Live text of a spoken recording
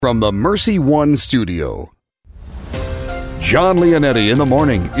From the Mercy One studio, Jon Leonetti in the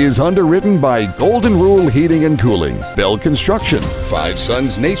Morning is underwritten by Golden Rule Heating and Cooling, Bell Construction, Five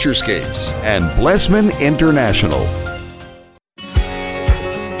Sons Naturescapes, and Blessman International.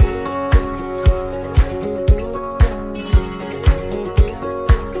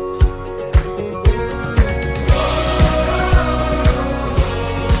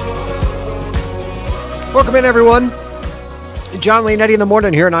 Welcome in, everyone. Jon Leonetti in the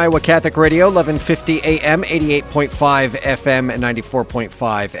Morning here on Iowa Catholic Radio, 1150 AM, 88.5 FM, and 94.5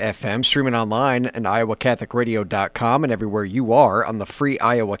 FM. Streaming online at iowacatholicradio.com and everywhere you are on the free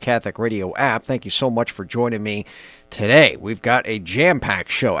Iowa Catholic Radio app. Thank you so much for joining me today. We've got a jam-packed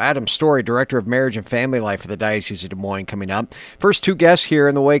show. Adam Storey, Director of Marriage and Family Life for the Diocese of Des Moines, coming up. First two guests here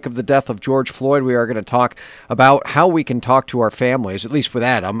in the wake of the death of George Floyd. We are going to talk about how we can talk to our families, at least with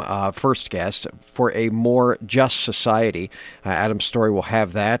Adam, first guest, for a more just society. Adam Storey will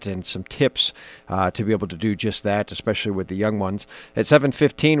have that and some tips to be able to do just that, especially with the young ones. At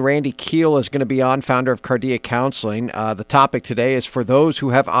 7:15, Randy Keil is going to be on, founder of Cardia Counseling. The topic today is for those who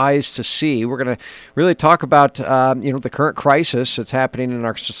have eyes to see. We're going to really talk about the current crisis that's happening in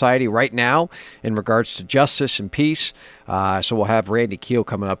our society right now in regards to justice and peace. So we'll have Randy Keil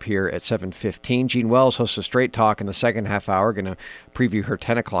coming up here at 7:15. Jean Wells hosts a Straight Talk in the second half hour, going to preview her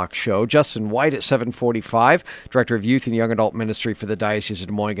 10 o'clock show. Justin White at 7:45, Director of Youth and Young Adult Ministry for the Diocese of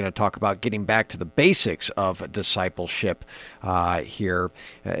Des Moines, going to talk about getting back to the basics of discipleship here.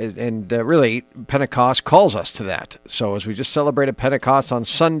 And really, Pentecost calls us to that. So as we just celebrated Pentecost on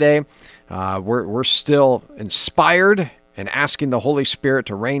Sunday, we're still inspired and asking the Holy Spirit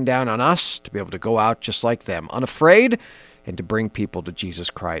to rain down on us to be able to go out just like them, unafraid, and to bring people to Jesus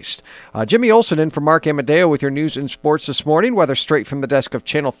Christ. Jimmy Olsen in for Mark Amadeo with your news and sports this morning. Weather straight from the desk of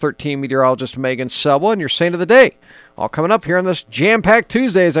Channel 13 meteorologist Megan Selwa, and your saint of the day. All coming up here on this jam-packed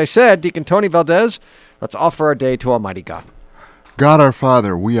Tuesday, as I said. Deacon Tony Valdez, let's offer our day to Almighty God. God our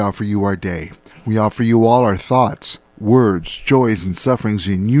Father, we offer you our day. We offer you all our thoughts, words, joys, and sufferings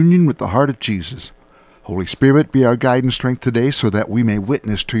in union with the heart of Jesus. Holy Spirit, be our guide and strength today so that we may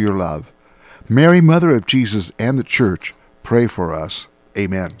witness to your love. Mary, Mother of Jesus and the Church, pray for us.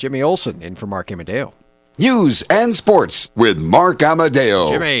 Amen. Jimmy Olsen in for Mark Amadeo. News and sports with Mark Amadeo.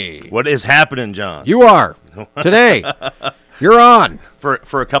 Jimmy. What is happening, John? You are. Today. You're on.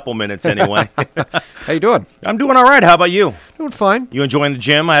 For a couple minutes, anyway. How you doing? I'm doing all right. How about you? Doing fine. You enjoying the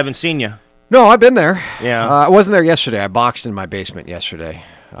gym? I haven't seen you. No, I've been there. Yeah. I wasn't there yesterday. I boxed in my basement yesterday.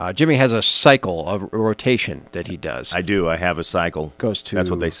 Jimmy has a cycle, a rotation that he does. I do. I have a cycle. Goes to That's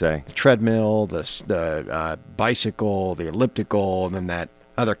what they say. The treadmill, the bicycle, the elliptical, and then that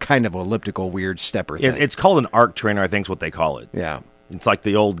other kind of elliptical weird stepper thing. It's called an arc trainer, I think is what they call it. Yeah. It's like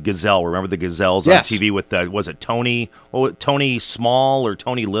the old Gazelle. Remember the Gazelles on TV with was it Tony? Tony Small or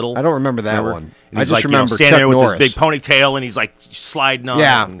Tony Little? I don't remember that one. And I just remember standing Chuck there Norris with his big ponytail, and he's like sliding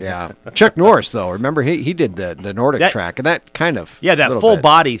on. Yeah. Chuck Norris, though. Remember he did the Nordic track, and that kind of that full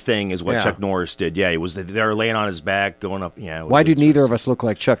body thing is what Chuck Norris did. Yeah, he was there laying on his back, going up. Yeah. Why do neither of us look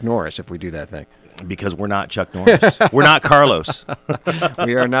like Chuck Norris if we do that thing? Because we're not Chuck Norris. We're not Carlos.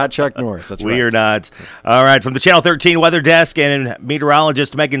 We are not Chuck Norris. That's right. We are not. All right, from the Channel 13 Weather Desk and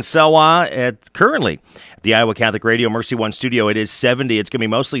meteorologist Megan Selwa currently at the Iowa Catholic Radio Mercy One studio. It is 70. It's going to be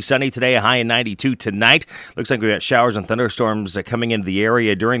mostly sunny today, a high of 92 tonight. Looks like we've got showers and thunderstorms coming into the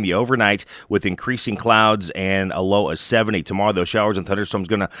area during the overnight with increasing clouds and a low of 70. Tomorrow, those showers and thunderstorms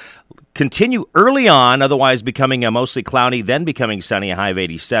going to continue early on, otherwise becoming mostly cloudy, then becoming sunny, a high of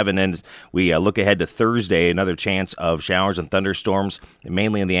 87. And as we look ahead to Thursday, another chance of showers and thunderstorms,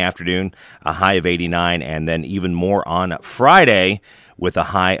 mainly in the afternoon, a high of 89, and then even more on Friday with a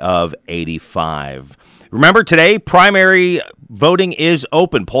high of 85. Remember, today, primary voting is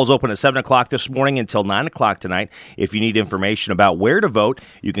open. Polls open at 7 o'clock this morning until 9 o'clock tonight. If you need information about where to vote,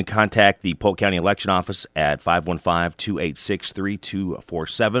 you can contact the Polk County Election Office at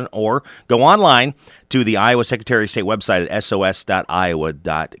 515-286-3247 or go online to the Iowa Secretary of State website at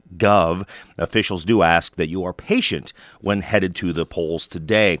sos.iowa.gov. Officials do ask that you are patient when headed to the polls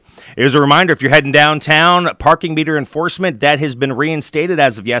today. Here's a reminder, if you're heading downtown, parking meter enforcement, that has been reinstated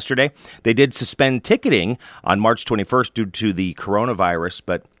as of yesterday. They did suspend ticketing on March 21st due to the coronavirus,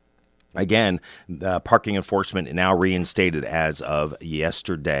 but Again, the parking enforcement now reinstated as of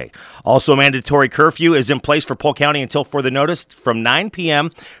yesterday. Also, a mandatory curfew is in place for Polk County until further notice from 9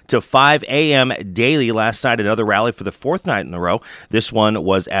 p.m. to 5 a.m. daily. Last night, another rally for the fourth night in a row. This one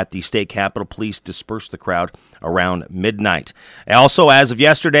was at the state capitol. Police dispersed the crowd around midnight. Also, as of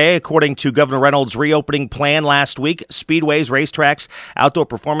yesterday, according to Governor Reynolds' reopening plan last week, speedways, racetracks, outdoor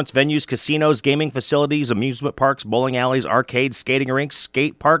performance venues, casinos, gaming facilities, amusement parks, bowling alleys, arcades, skating rinks,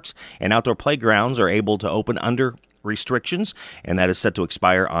 skate parks, and outdoor playgrounds are able to open under restrictions, and that is set to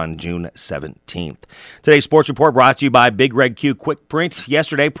expire on June 17th. Today's sports report brought to you by Big Red Q Quick Print.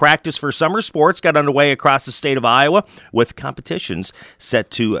 Yesterday, practice for summer sports got underway across the state of Iowa, with competitions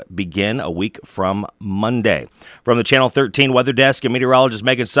set to begin a week from Monday. From the Channel 13 Weather Desk and meteorologist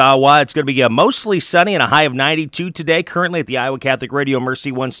Megan Sawa, it's going to be mostly sunny and a high of 92 today. Currently at the Iowa Catholic Radio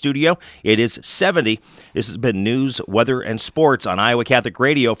Mercy One studio, it is 70. This has been news, weather, and sports on Iowa Catholic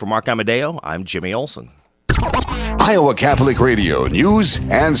Radio. For Mark Amadeo, I'm Jimmy Olson. Iowa Catholic Radio News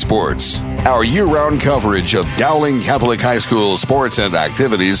and Sports. Our year-round coverage of Dowling Catholic High School sports and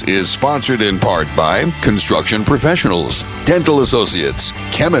activities is sponsored in part by Construction Professionals, Dental Associates,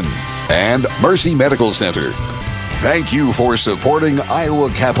 Kemen, and Mercy Medical Center. Thank you for supporting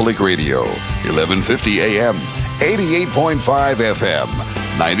Iowa Catholic Radio, 1150 AM, 88.5 FM,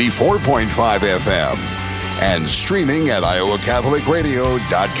 94.5 FM, and streaming at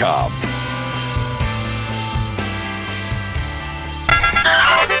iowacatholicradio.com.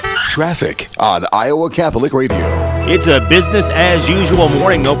 Traffic on Iowa Catholic Radio. It's a business as usual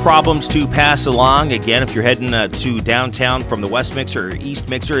morning. No problems to pass along. Again, if you're heading to downtown from the West Mixer or East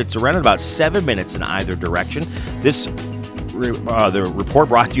Mixer, it's around about 7 minutes in either direction. The report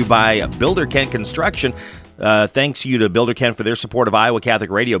brought to you by Builder Ken Construction. Thanks you to Builder Ken for their support of Iowa Catholic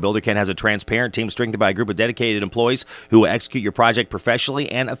Radio. Builder Ken has a transparent team strengthened by a group of dedicated employees who will execute your project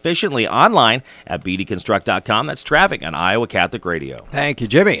professionally and efficiently online at bdconstruct.com. That's traffic on Iowa Catholic Radio. Thank you,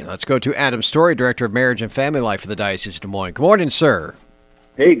 Jimmy. Let's go to Adam Storey, Director of Marriage and Family Life for the Diocese of Des Moines. Good morning, sir.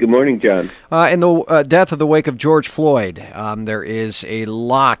 Hey, good morning, John. In the death of the wake of George Floyd, there is a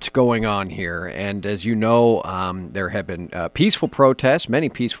lot going on here. And as you know, there have been peaceful protests, many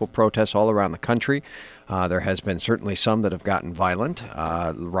peaceful protests all around the country. There has been certainly some that have gotten violent,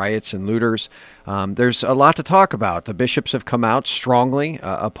 riots and looters. There's a lot to talk about. The bishops have come out strongly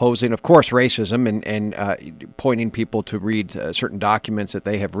opposing, of course, racism and pointing people to read certain documents that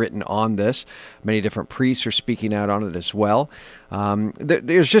they have written on this. Many different priests are speaking out on it as well.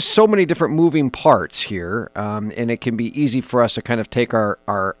 There's just so many different moving parts here, and it can be easy for us to kind of take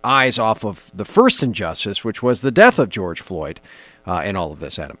our eyes off of the first injustice, which was the death of George Floyd, in all of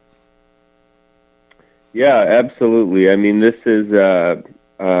this, Adam. Yeah, absolutely. I mean, this is a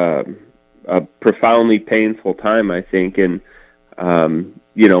profoundly painful time, I think. And,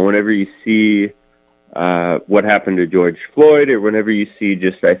 whenever you see what happened to George Floyd, or whenever you see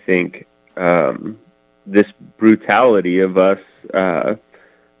just, I think, this brutality of us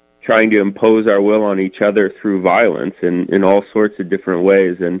trying to impose our will on each other through violence in all sorts of different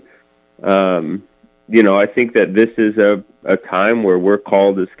ways. And, I think that this is a time where we're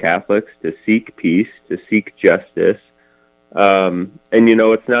called as Catholics to seek peace, to seek justice.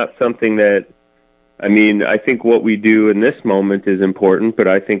 It's not something that, I think what we do in this moment is important, but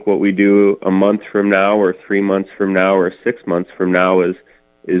I think what we do a month from now or 3 months from now or 6 months from now is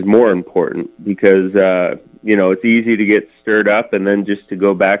more important, because, it's easy to get stirred up and then just to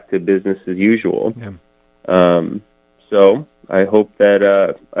go back to business as usual. Yeah. So I hope that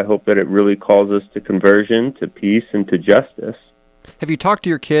it really calls us to conversion, to peace, and to justice. Have you talked to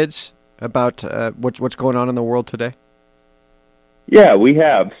your kids about what's going on in the world today? Yeah, we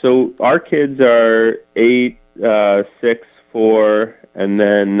have. So our kids are 8, 6, 4, and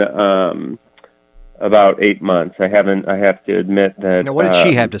then about 8 months. I have to admit that. Now, what did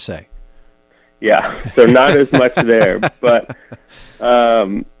she have to say? Yeah, so not as much there, but.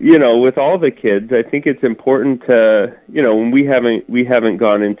 With all the kids, I think it's important to, when we haven't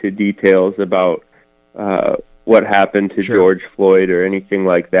gone into details about what happened to Sure. George Floyd or anything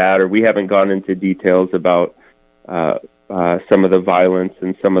like that, or we haven't gone into details about some of the violence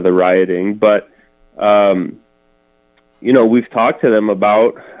and some of the rioting, but we've talked to them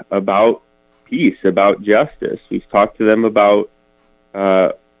about peace, about justice. We've talked to them about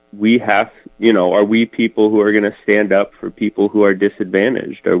are we people who are going to stand up for people who are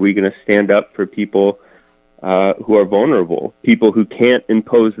disadvantaged? Are we going to stand up for people who are vulnerable, people who can't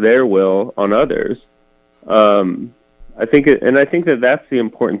impose their will on others? I think that that's the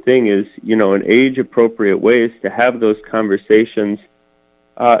important thing is, in age-appropriate ways to have those conversations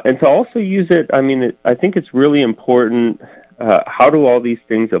and to also use it. I think it's really important how do all these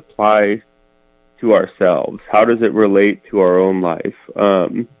things apply to ourselves? How does it relate to our own life?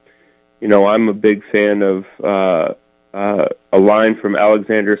 I'm a big fan of a line from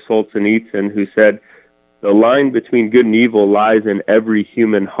Alexander Solzhenitsyn, who said, "The line between good and evil lies in every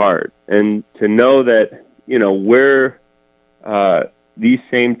human heart." And to know that, we're these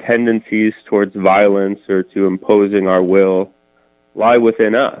same tendencies towards violence or to imposing our will lie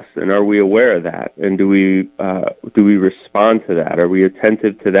within us, and are we aware of that? And do we respond to that? Are we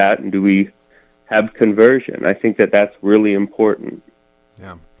attentive to that? And do we have conversion? I think that that's really important.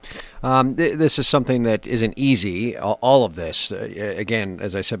 Yeah. This is something that isn't easy, all of this. Again,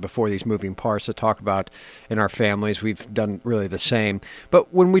 as I said before, these moving parts to talk about in our families, we've done really the same.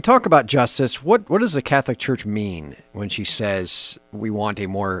 But when we talk about justice, what does the Catholic Church mean when she says we want a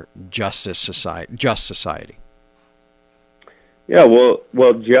more just society? Yeah,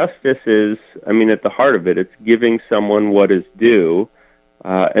 well, justice is, at the heart of it, it's giving someone what is due.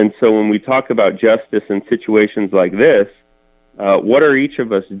 And so when we talk about justice in situations like this, what are each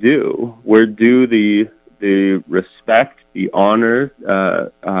of us due? We're due the respect, the honor,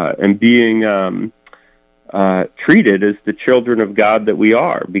 and being treated as the children of God that we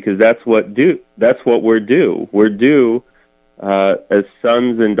are, because that's what we're due. We're due as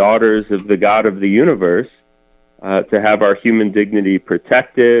sons and daughters of the God of the universe to have our human dignity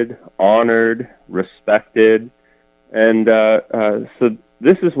protected, honored, respected, and so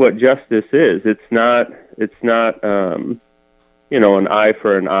this is what justice is. It's not an eye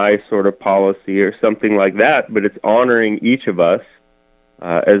for an eye sort of policy or something like that, but it's honoring each of us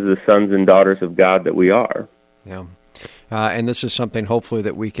as the sons and daughters of God that we are. Yeah. And this is something hopefully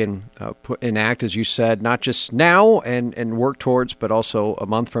that we can enact, as you said, not just now and work towards, but also a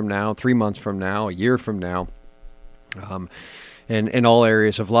month from now, 3 months from now, a year from now, in all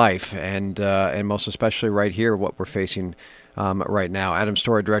areas of life, and most especially right here, what we're facing right now. Adam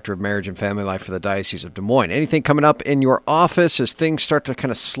Storey, Director of Marriage and Family Life for the Diocese of Des Moines. Anything coming up in your office as things start to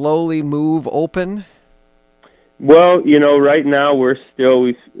kind of slowly move open? Well, right now we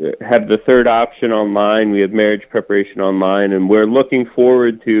have the third option online. We have marriage preparation online, and we're looking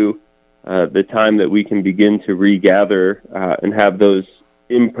forward to the time that we can begin to regather and have those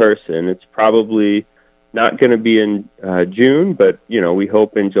in person. It's probably not going to be in June, but, we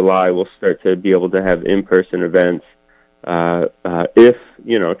hope in July we'll start to be able to have in-person events if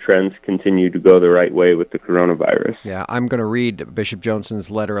trends continue to go the right way with the coronavirus. Yeah, I'm going to read Bishop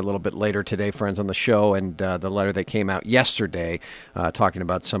Johnson's letter a little bit later today, friends, on the show, and the letter that came out yesterday talking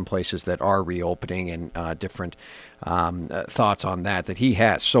about some places that are reopening and different thoughts on that he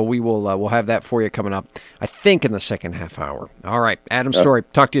has. So we'll have that for you coming up, I think, in the second half hour. All right, Adam Storey,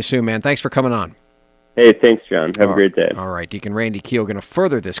 talk to you soon, man. Thanks for coming on. Hey, thanks, John. Have a great day. All right. Deacon Randy Keil going to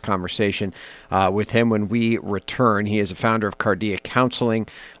further this conversation with him when we return. He is a founder of Cardia Counseling,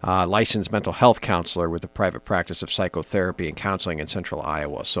 licensed mental health counselor with a private practice of psychotherapy and counseling in central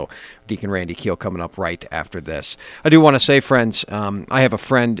Iowa. So Deacon Randy Keil coming up right after this. I do want to say, friends, I have a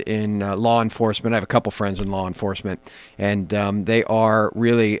friend in law enforcement. I have a couple friends in law enforcement, and they are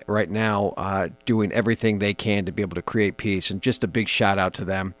really right now doing everything they can to be able to create peace. And just a big shout out to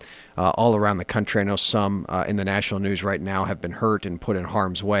them. All around the country. I know some in the national news right now have been hurt and put in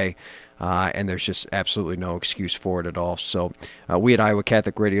harm's way, and there's just absolutely no excuse for it at all. So we at Iowa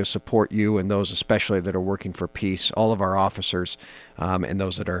Catholic Radio support you and those especially that are working for peace, all of our officers and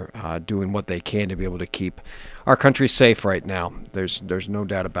those that are doing what they can to be able to keep our country safe right now. There's no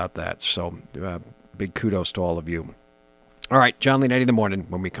doubt about that. So big kudos to all of you. All right, Jon Leonetti in the morning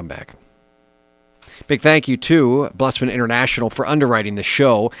when we come back. Big thank you to Blessman International for underwriting the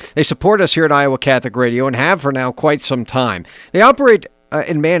show. They support us here at Iowa Catholic Radio and have for now quite some time. They operate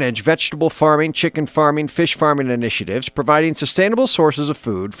and manage vegetable farming, chicken farming, fish farming initiatives, providing sustainable sources of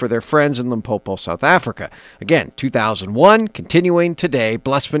food for their friends in Limpopo, South Africa. Again, 2001, continuing today,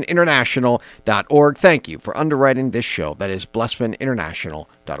 blessmaninternational.org. Thank you for underwriting this show. That is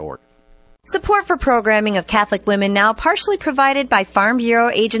blessmaninternational.org. Support for programming of Catholic Women Now partially provided by Farm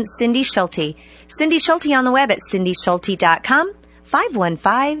Bureau agent Cindy Schulte. Cindy Schulte on the web at cindyschulte.com,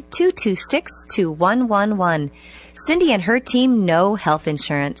 515-226-2111. Cindy and her team know health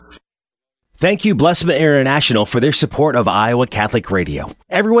insurance. Thank you, Blessman International, for their support of Iowa Catholic Radio.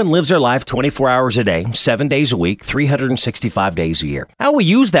 Everyone lives their life 24 hours a day, 7 days a week, 365 days a year. How we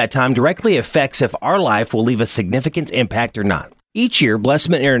use that time directly affects if our life will leave a significant impact or not. Each year,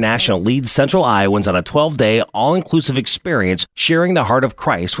 Blessman International leads Central Iowans on a 12-day, all-inclusive experience sharing the heart of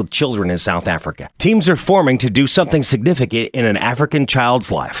Christ with children in South Africa. Teams are forming to do something significant in an African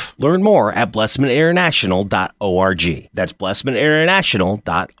child's life. Learn more at blessmaninternational.org. That's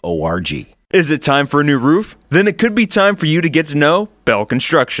blessmaninternational.org. Is it time for a new roof? Then it could be time for you to get to know Bell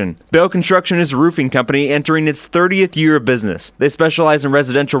Construction. Bell Construction is a roofing company entering its 30th year of business. They specialize in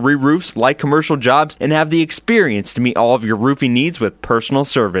residential re-roofs, like commercial jobs, and have the experience to meet all of your roofing needs with personal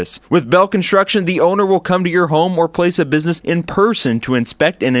service. With Bell Construction, the owner will come to your home or place of business in person to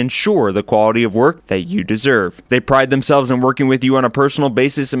inspect and ensure the quality of work that you deserve. They pride themselves in working with you on a personal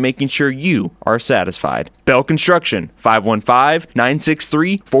basis and making sure you are satisfied. Bell Construction,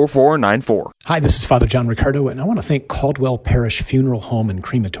 515-963-4494. Hi, this is Father John Ricardo, and I want to thank Caldwell Parish Funeral Home and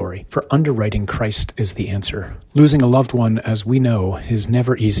Crematory for underwriting Christ is the Answer. Losing a loved one, as we know, is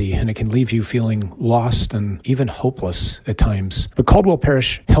never easy, and it can leave you feeling lost and even hopeless at times. But Caldwell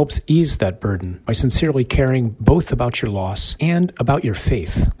Parish helps ease that burden by sincerely caring both about your loss and about your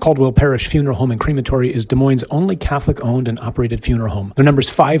faith. Caldwell Parish Funeral Home and Crematory is Des Moines' only Catholic-owned and operated funeral home. Their number is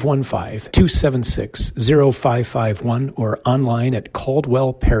 515-276-0551 or online at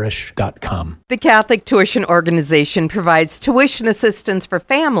caldwellparish.com. The Catholic Tuition Organization provides tuition assistance for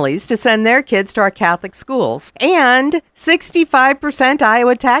families to send their kids to our Catholic schools and 65%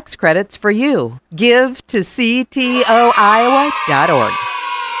 Iowa tax credits for you. Give to ctoiowa.org.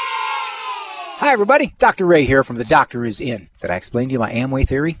 Hi, everybody. Dr. Ray here from The Doctor Is In. Did I explain to you my Amway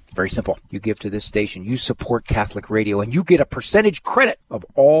theory? Very simple. You give to this station, you support Catholic radio, and you get a percentage credit of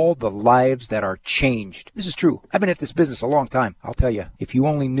all the lives that are changed. This is true. I've been at this business a long time. I'll tell you, if you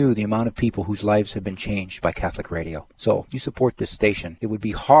only knew the amount of people whose lives have been changed by Catholic radio. So, you support this station. It would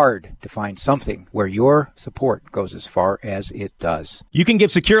be hard to find something where your support goes as far as it does. You can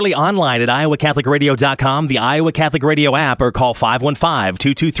give securely online at iowacatholicradio.com, the Iowa Catholic Radio app, or call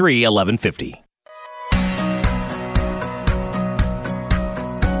 515-223-1150.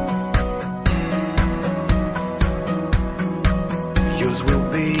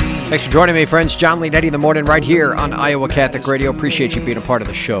 Thanks for joining me, friends. Jon Leonetti in the morning right here on Iowa Catholic Radio. Appreciate you being a part of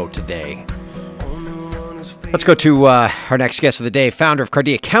the show today. Let's go to our next guest of the day, founder of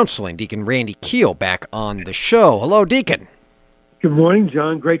Cardia Counseling, Deacon Randy Keil, back on the show. Hello, Deacon. Good morning,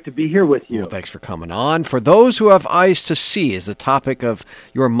 John. Great to be here with you. Well, thanks for coming on. For those who have eyes to see is the topic of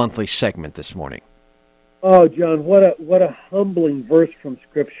your monthly segment this morning. Oh, John, what a humbling verse from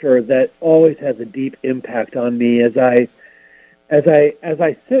Scripture that always has a deep impact on me as I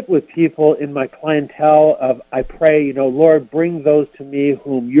sit with people in my clientele. I pray, Lord, bring those to me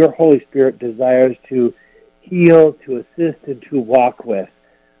whom your Holy Spirit desires to heal, to assist, and to walk with.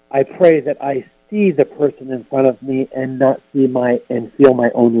 I pray that I see the person in front of me and not feel my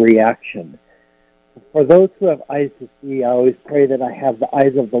own reaction. For those who have eyes to see, I always pray that I have the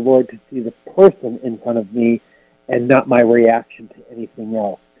eyes of the Lord to see the person in front of me and not my reaction to anything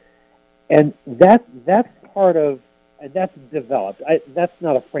else. And that's part of. That's developed. That's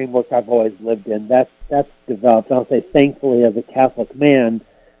not a framework I've always lived in. That's developed. I'll say, thankfully, as a Catholic man,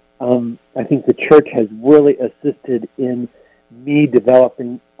 I think the Church has really assisted in me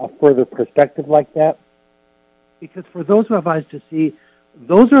developing a further perspective like that. Because for those who have eyes to see,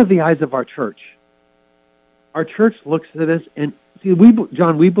 those are the eyes of our Church. Our Church looks at us and see,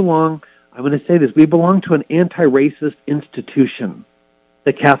 John, we belong. I'm going to say this: we belong to an anti-racist institution,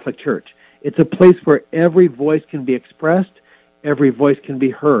 the Catholic Church. It's a place where every voice can be expressed, every voice can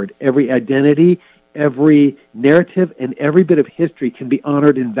be heard, every identity, every narrative, and every bit of history can be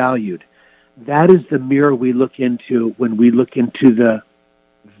honored and valued. That is the mirror we look into when we look into the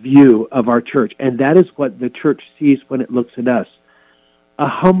view of our Church, and that is what the Church sees when it looks at us. A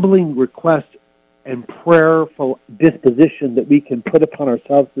humbling request and prayerful disposition that we can put upon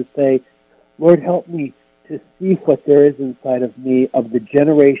ourselves to say, Lord, help me to see what there is inside of me, of the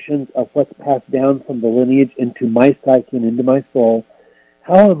generations of what's passed down from the lineage into my psyche and into my soul.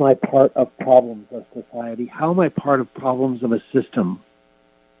 How am I part of problems of society? How am I part of problems of a system?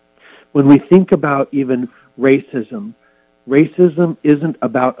 When we think about even racism isn't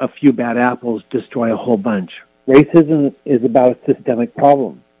about a few bad apples destroy a whole bunch. Racism is about a systemic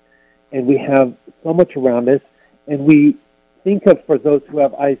problem. And we have so much around us, and we think of, for those who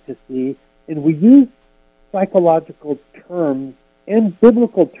have eyes to see, and we use psychological terms and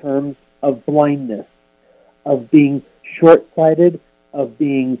biblical terms of blindness, of being short-sighted, of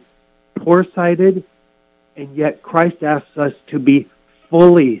being poor-sighted, and yet Christ asks us to be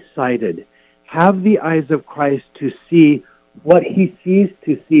fully sighted. Have the eyes of Christ to see what he sees,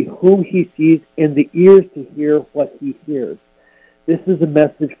 to see whom he sees, and the ears to hear what he hears. This is a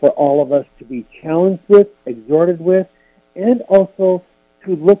message for all of us to be challenged with, exhorted with, and also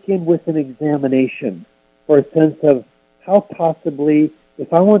to look in with an examination for a sense of how possibly,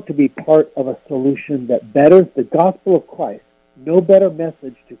 if I want to be part of a solution that betters the gospel of Christ, no better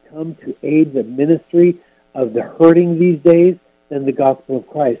message to come to aid the ministry of the hurting these days than the gospel of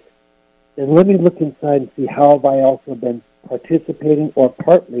Christ. then let me look inside and see how have I also been participating or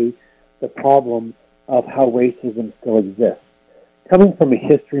partly the problem of how racism still exists. Coming from a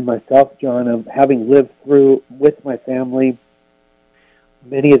history myself, John, of having lived through with my family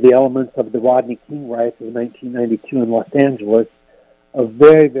many of the elements of the Rodney King riots of 1992 in Los Angeles, a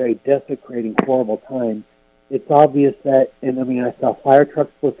very, very desecrating, horrible time. It's obvious that, and I mean, I saw fire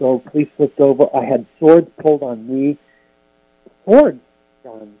trucks flipped over, police flipped over. I had swords pulled on me. Swords,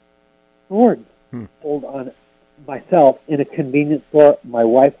 John. Swords pulled on myself in a convenience store. My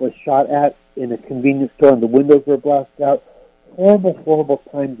wife was shot at in a convenience store, and the windows were blasted out. Horrible, horrible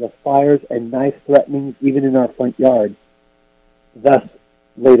times of fires and knife threatenings, even in our front yard. Thus,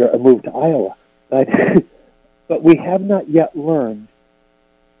 later, a move to Iowa. But we have not yet learned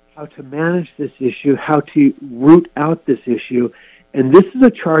how to manage this issue, how to root out this issue. And this is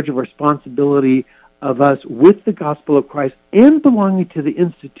a charge of responsibility of us with the gospel of Christ and belonging to the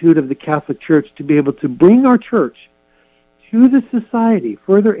Institute of the Catholic Church to be able to bring our church to the society,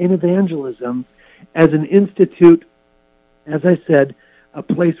 further in evangelism, as an institute, as I said, a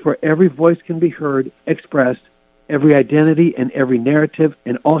place where every voice can be heard, expressed, every identity and every narrative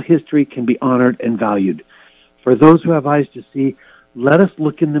and all history can be honored and valued. For those who have eyes to see, let us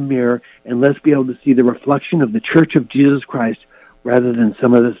look in the mirror and let's be able to see the reflection of the Church of Jesus Christ rather than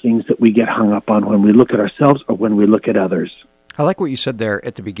some of the things that we get hung up on when we look at ourselves or when we look at others. I like what you said there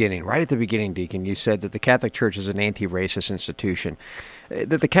at the beginning, right at the beginning, Deacon. You said that the Catholic Church is an anti-racist institution,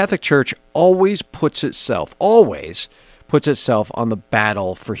 that the Catholic Church always puts itself on the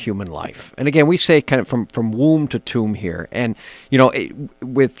battle for human life. And again, we say kind of from womb to tomb here. And, you know,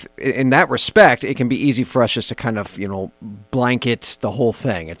 in that respect, it can be easy for us just to kind of, you know, blanket the whole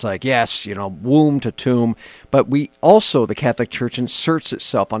thing. It's like, yes, you know, womb to tomb. But we also, the Catholic Church inserts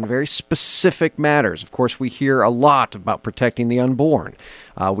itself on very specific matters. Of course, we hear a lot about protecting the unborn.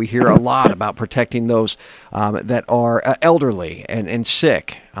 We hear a lot about protecting those that are elderly and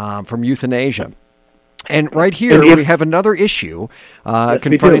sick from euthanasia. And right here, we have another issue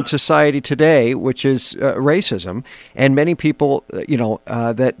confronting society today, which is racism. And many people, you know,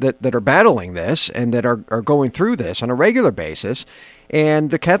 that are battling this and that are going through this on a regular basis. And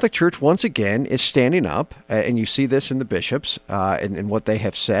the Catholic Church, once again, is standing up. And you see this in the bishops and what they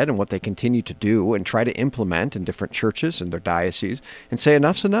have said and what they continue to do and try to implement in different churches and their dioceses and say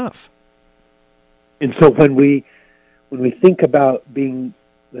enough's enough. And so when we think about being,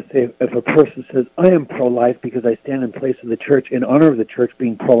 let's say, if a person says, I am pro-life because I stand in place of the church, in honor of the church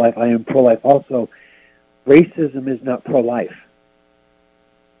being pro-life, I am pro-life also. Racism is not pro-life.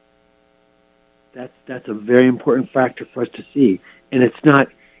 That's a very important factor for us to see. And it's not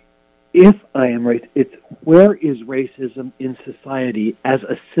if I am racist, it's where is racism in society as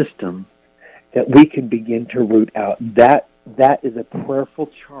a system that we can begin to root out. That is a prayerful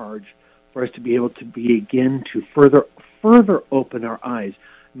charge for us to be able to begin to further open our eyes.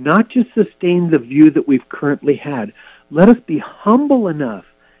 Not just sustain the view that we've currently had. Let us be humble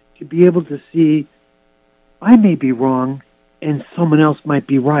enough to be able to see, I may be wrong and someone else might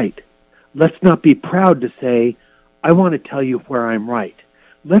be right. Let's not be proud to say, I want to tell you where I'm right.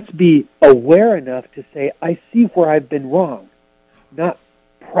 Let's be aware enough to say, I see where I've been wrong. Not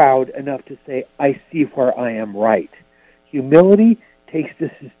proud enough to say, I see where I am right. Humility takes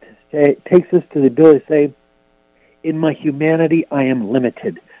us to the ability to say, in my humanity, I am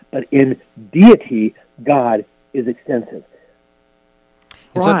limited, but in deity, God is extensive.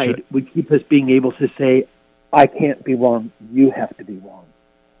 Pride would keep us being able to say, I can't be wrong, you have to be wrong.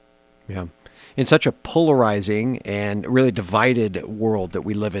 Yeah. In such a polarizing and really divided world that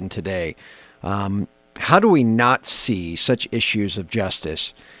we live in today, how do we not see such issues of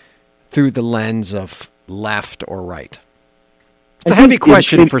justice through the lens of left or right? It's a heavy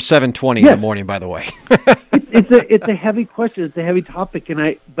question for 7:20 in the morning, by the way. It's a heavy question. It's a heavy topic,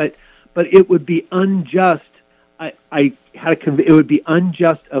 but it would be unjust. It would be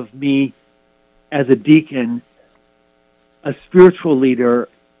unjust of me as a deacon, a spiritual leader,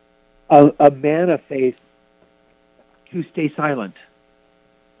 a man of faith, to stay silent.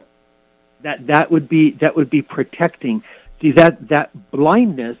 That would be protecting. See, that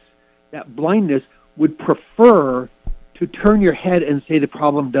blindness would prefer to turn your head and say the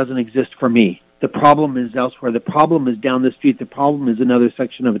problem doesn't exist for me. The problem is elsewhere. The problem is down the street. The problem is another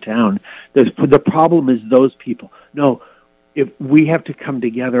section of a town. The problem is those people. No, if we have to come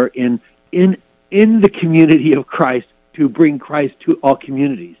together in the community of Christ to bring Christ to all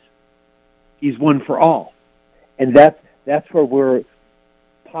communities. He's one for all, and that's where we're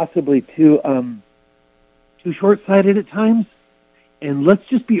possibly too short-sighted at times. And let's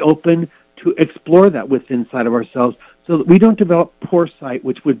just be open to explore that within inside of ourselves, so that we don't develop foresight,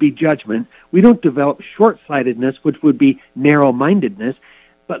 which would be judgment. We don't develop short-sightedness, which would be narrow-mindedness.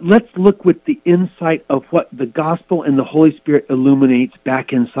 But let's look with the insight of what the gospel and the Holy Spirit illuminates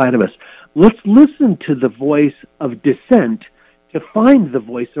back inside of us. Let's listen to the voice of dissent to find the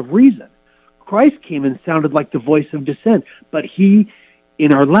voice of reason. Christ came and sounded like the voice of dissent, but he,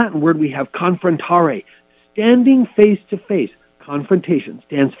 in our Latin word, we have confrontare, standing face to face. Confrontation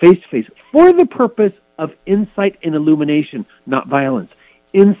stands face to face for the purpose of insight and illumination, not violence.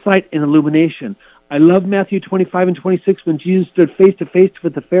 Insight and illumination. I love Matthew 25 and 26 when Jesus stood face to face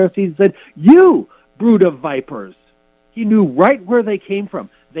with the Pharisees and said, "You brood of vipers." He knew right where they came from.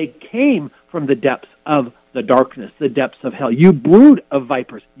 They came from the depths of the darkness, the depths of hell. You brood of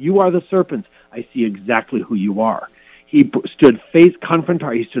vipers. You are the serpents. I see exactly who you are. He stood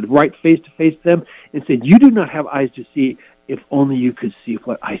confrontary. He stood right face to face with them and said, "You do not have eyes to see. If only you could see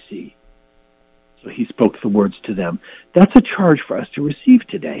what I see." So he spoke the words to them. That's a charge for us to receive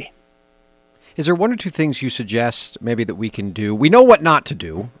today. Is there one or two things you suggest maybe that we can do? We know what not to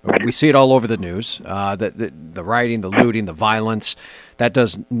do. We see it all over the news, the rioting, the looting, the violence. That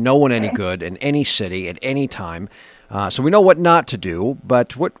does no one any good in any city at any time. So we know what not to do,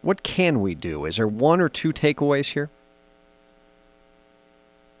 but what can we do? Is there one or two takeaways here?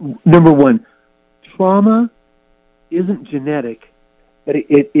 Number one, trauma isn't genetic, but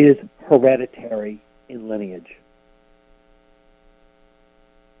it is hereditary in lineage.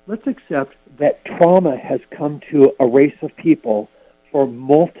 Let's accept that trauma has come to a race of people for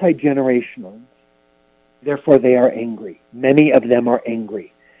multi-generations. Therefore, they are angry. Many of them are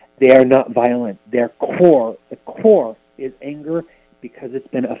angry. They are not violent. The core is anger because it's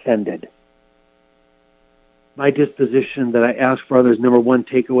been offended. My disposition that I ask for others, number one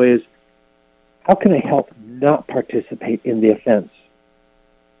takeaway is, how can I help not participate in the offense?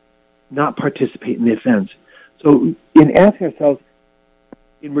 Not participate in the offense. So in asking ourselves,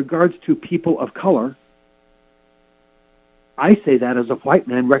 in regards to people of color, I say that as a white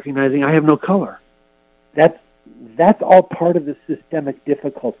man recognizing I have no color. That's all part of the systemic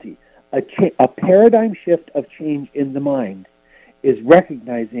difficulty. A paradigm shift of change in the mind is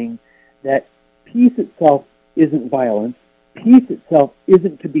recognizing that peace itself isn't violence. Peace itself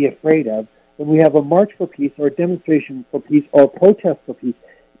isn't to be afraid of. When we have a march for peace or a demonstration for peace or a protest for peace,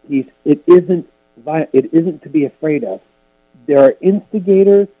 it isn't to be afraid of. There are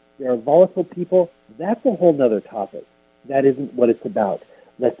instigators, there are volatile people. That's a whole other topic. That isn't what it's about.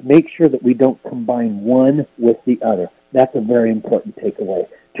 Let's make sure that we don't combine one with the other. That's a very important takeaway.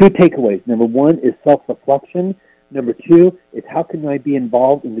 Two takeaways. Number one is self-reflection. Number two is how can I be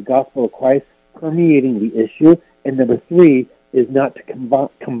involved in the gospel of Christ, permeating the issue. And number three is not to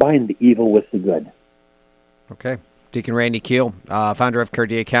combine the evil with the good. Okay. Deacon Randy Keil, founder of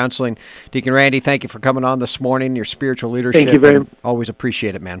Cardia Counseling. Deacon Randy, thank you for coming on this morning, your spiritual leadership. Thank you very much. Always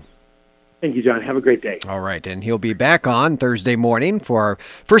appreciate it, man. Thank you, John. Have a great day. All right, and he'll be back on Thursday morning for our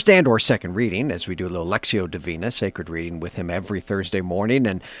first and or second reading as we do a little Lectio Divina, sacred reading with him every Thursday morning,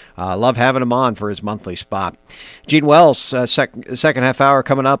 and love having him on for his monthly spot. Jean Wells, second half hour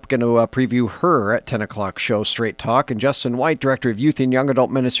coming up, going to preview her at 10 o'clock show, Straight Talk, and Justin White, Director of Youth and Young Adult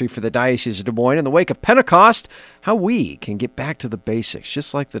Ministry for the Diocese of Des Moines. In the wake of Pentecost, how we can get back to the basics,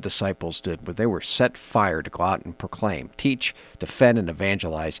 just like the disciples did, where they were set fire to go out and proclaim, teach, defend, and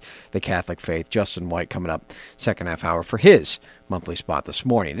evangelize the Catholic faith. Justin White coming up second half hour for his monthly spot this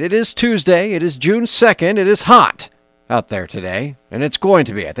morning. It is Tuesday. It is June 2nd. It is hot out there today, and it's going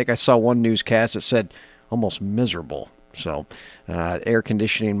to be. I think I saw one newscast that said almost miserable. So air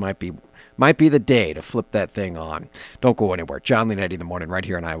conditioning might be the day to flip that thing on. Don't go anywhere. Jon Leonetti in the morning right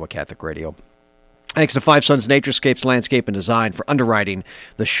here on Iowa Catholic Radio. Thanks to Five Sons Naturescapes Landscape and Design for underwriting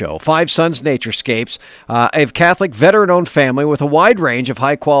the show. Five Sons Naturescapes, a Catholic veteran-owned family with a wide range of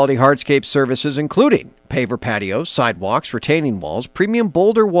high-quality hardscape services, including paver patios, sidewalks, retaining walls, premium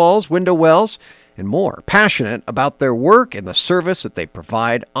boulder walls, window wells, and more. Passionate about their work and the service that they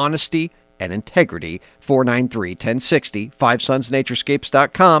provide, honesty and integrity. 493-1060,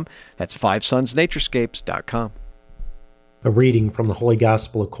 FiveSonsNaturescapes.com. That's FiveSonsNaturescapes.com. A reading from the Holy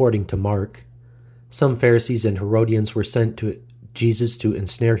Gospel according to Mark. Some Pharisees and Herodians were sent to Jesus to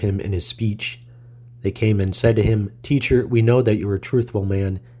ensnare him in his speech. They came and said to him, "Teacher, we know that you are a truthful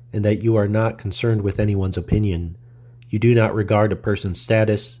man, and that you are not concerned with anyone's opinion. You do not regard a person's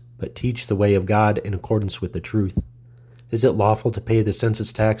status, but teach the way of God in accordance with the truth. Is it lawful to pay the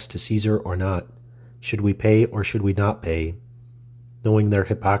census tax to Caesar or not? Should we pay or should we not pay?" Knowing their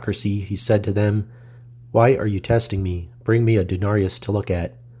hypocrisy, he said to them, "Why are you testing me? Bring me a denarius to look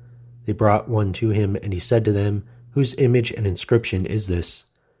at." They brought one to him, and he said to them, "Whose image and inscription is this?"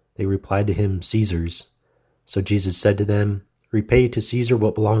 They replied to him, "Caesar's." So Jesus said to them, "Repay to Caesar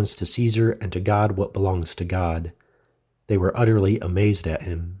what belongs to Caesar, and to God what belongs to God." They were utterly amazed at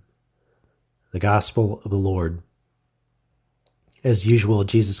him. The Gospel of the Lord. As usual,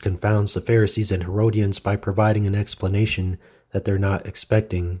 Jesus confounds the Pharisees and Herodians by providing an explanation that they're not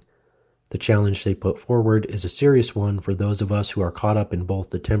expecting. The challenge they put forward is a serious one for those of us who are caught up in both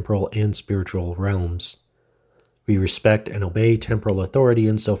the temporal and spiritual realms. We respect and obey temporal authority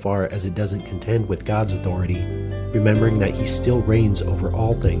insofar as it doesn't contend with God's authority, remembering that he still reigns over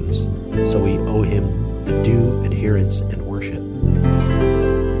all things, so we owe him the due adherence and worship.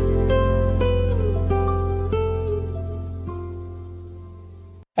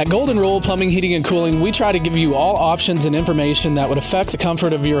 At Golden Rule Plumbing, Heating, and Cooling, we try to give you all options and information that would affect the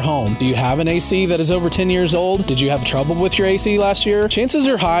comfort of your home. Do you have an AC that is over 10 years old? Did you have trouble with your AC last year? Chances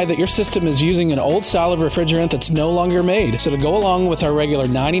are high that your system is using an old style of refrigerant that's no longer made. So to go along with our regular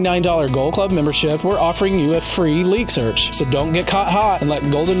 $99 Gold Club membership, we're offering you a free leak search. So don't get caught hot and let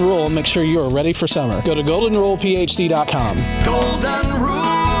Golden Rule make sure you are ready for summer. Go to goldenrulephc.com. Golden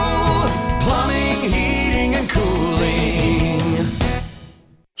Rule Plumbing, Heating, and Cooling.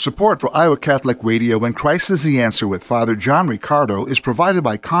 Support for Iowa Catholic Radio and Christ is the Answer with Father John Riccardo is provided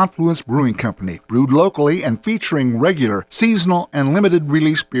by Confluence Brewing Company, brewed locally and featuring regular, seasonal, and limited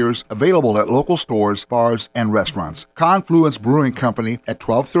release beers available at local stores, bars, and restaurants. Confluence Brewing Company at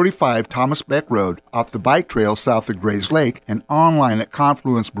 1235 Thomas Beck Road, off the bike trail south of Grays Lake, and online at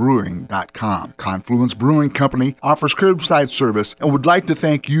confluencebrewing.com. Confluence Brewing Company offers curbside service and would like to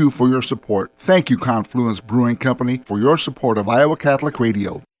thank you for your support. Thank you, Confluence Brewing Company, for your support of Iowa Catholic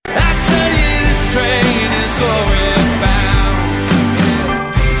Radio.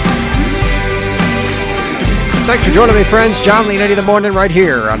 Thanks for joining me, friends. Jon Leonetti in the morning right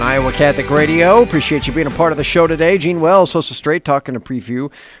here on Iowa Catholic Radio. Appreciate you being a part of the show today. Jean Wells, host of Straight Talking to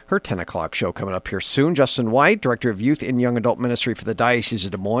preview her 10 o'clock show coming up here soon. Justin White, Director of Youth and Young Adult Ministry for the Diocese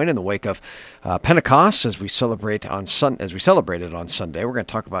of Des Moines, in the wake of Pentecost as we celebrated on Sunday. We're going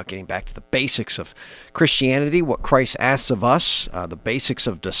to talk about getting back to the basics of Christianity, what Christ asks of us, the basics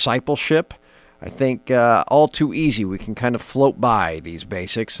of discipleship. I think all too easy we can kind of float by these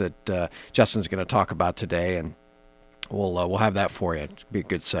basics that Justin's going to talk about today, and we'll have that for you. It'll be a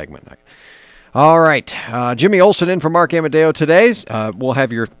good segment. All right, Jimmy Olsen in for Mark Amadeo today. We'll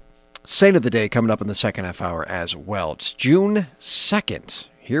have your Saint of the Day coming up in the second half hour as well. It's June 2nd.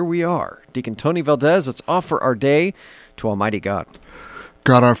 Here we are. Deacon Tony Valdez, let's offer our day to Almighty God.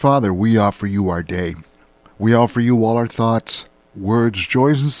 God our Father, we offer you our day. We offer you all our thoughts, words,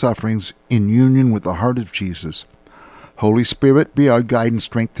 joys, and sufferings in union with the heart of Jesus. Holy Spirit, be our guide and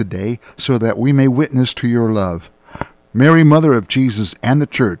strength today so that we may witness to your love. Mary, Mother of Jesus and the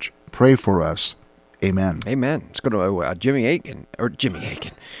Church, pray for us. Amen. Amen. Let's go to Jimmy Aiken.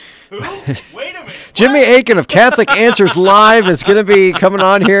 Who? Wait a minute. Jimmy Aiken of Catholic Answers Live is going to be coming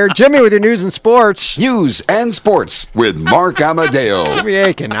on here. Jimmy with your news and sports. News and sports with Mark Amadeo. Jimmy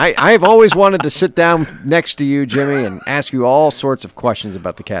Aiken. I've always wanted to sit down next to you, Jimmy, and ask you all sorts of questions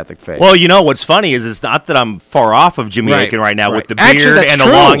about the Catholic faith. Well, you know what's funny is it's not that I'm far off of Jimmy Aiken right now with the beard and true.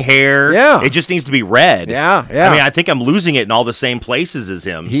 the long hair. Yeah. It just needs to be red. Yeah. I mean, I think I'm losing it in all the same places as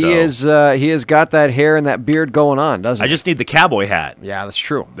him. He has got that hair and that beard going on, doesn't he? I just need the cowboy hat. Yeah, that's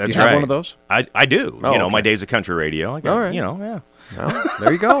true. That's you have one of those? I do. Oh, okay. My days of country radio. All right. Yeah. Well,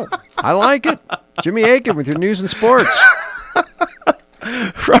 there you go. I like it. Jimmy Aiken with your news and sports.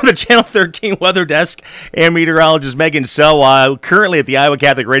 From the Channel 13 weather desk and meteorologist Megan Selwa, currently at the Iowa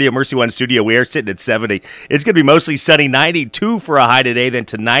Catholic Radio Mercy One studio, we are sitting at 70. It's going to be mostly sunny, 92 for a high today. Then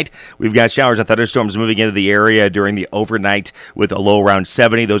tonight, we've got showers and thunderstorms moving into the area during the overnight with a low around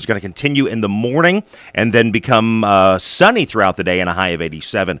 70. Those are going to continue in the morning and then become sunny throughout the day and a high of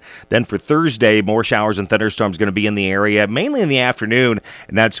 87. Then for Thursday, more showers and thunderstorms going to be in the area, mainly in the afternoon,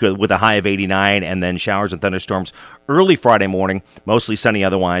 and that's with a high of 89, and then showers and thunderstorms early Friday morning, mostly sunny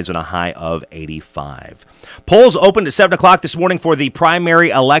otherwise, and a high of 85. Polls opened at 7 o'clock this morning for the primary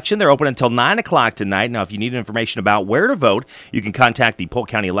election. They're open until 9 o'clock tonight. Now, if you need information about where to vote, you can contact the Polk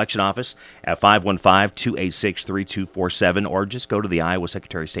County Election Office at 515-286-3247, or just go to the Iowa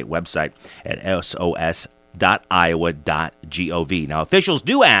Secretary of State website at sos.iowa.gov. Now, officials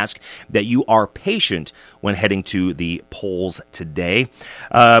do ask that you are patient when heading to the polls today.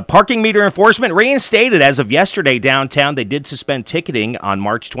 Parking meter enforcement reinstated as of yesterday downtown. They did suspend ticketing on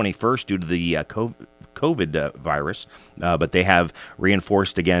March 21st due to the COVID COVID virus, but they have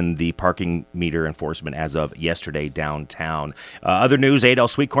reinforced again the parking meter enforcement as of yesterday downtown. Other news, Adel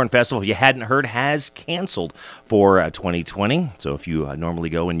Sweet Corn Festival, if you hadn't heard, has canceled for 2020. So if you normally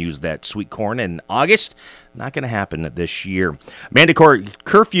go and use that sweet corn in August, not going to happen this year. Mandatory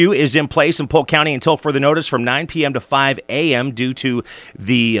curfew is in place in Polk County until further notice from 9 p.m. to 5 a.m. due to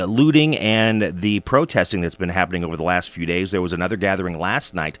the looting and the protesting that's been happening over the last few days. There was another gathering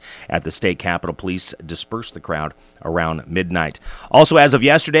last night at the state capitol. Police dispersed the crowd around midnight. Also, as of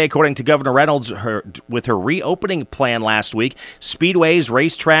yesterday, according to Governor Reynolds, with her reopening plan last week, speedways,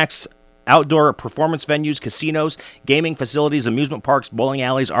 racetracks, outdoor performance venues, casinos, gaming facilities, amusement parks, bowling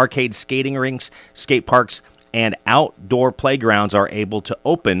alleys, arcades, skating rinks, skate parks, and outdoor playgrounds are able to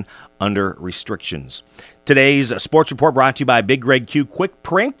open under restrictions. Today's sports report brought to you by Big Greg Q Quick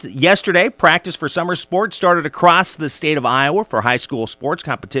Print. Yesterday, practice for summer sports started across the state of Iowa for high school sports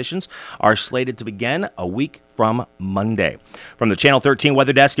competitions are slated to begin a week from Monday. From the Channel 13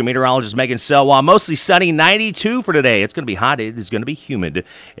 Weather Desk, meteorologist Megan Selwa, mostly sunny, 92 for today. It's going to be hot. It is going to be humid.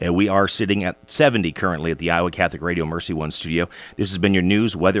 We are sitting at 70 currently at the Iowa Catholic Radio Mercy One studio. This has been your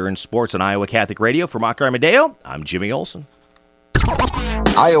news, weather, and sports on Iowa Catholic Radio. For Mock Armadale, I'm Jimmy Olson.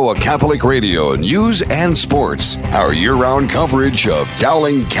 Iowa Catholic Radio News and Sports. Our year-round coverage of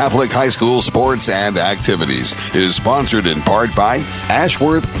Dowling Catholic High School sports and activities is sponsored in part by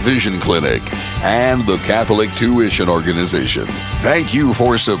Ashworth Vision Clinic and the Catholic Tuition Organization. Thank you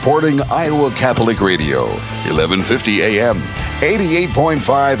for supporting Iowa Catholic Radio, 1150 AM,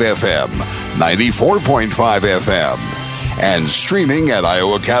 88.5 FM, 94.5 FM, and streaming at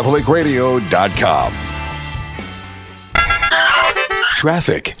iowacatholicradio.com.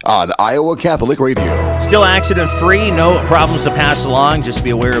 Traffic on Iowa Catholic Radio. Still accident-free, no problems to pass along. Just be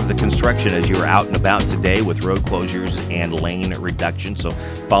aware of the construction as you're out and about today with road closures and lane reduction. So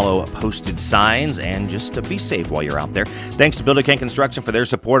follow posted signs and just be safe while you're out there. Thanks to Builder Ken Construction for their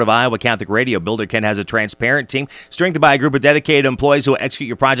support of Iowa Catholic Radio. Builder Ken has a transparent team strengthened by a group of dedicated employees who will execute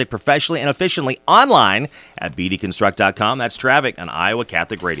your project professionally and efficiently online at bdconstruct.com. That's traffic on Iowa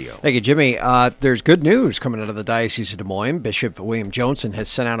Catholic Radio. Thank you, Jimmy. There's good news coming out of the Diocese of Des Moines. Bishop William Johnson has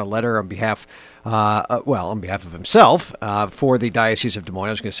sent out a letter on behalf on behalf of himself for the Diocese of Des Moines.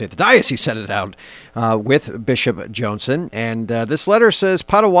 I was going to say the diocese sent it out with Bishop Johnson. And this letter says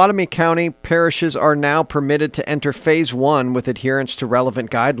Pottawatomie County parishes are now permitted to enter Phase 1 with adherence to relevant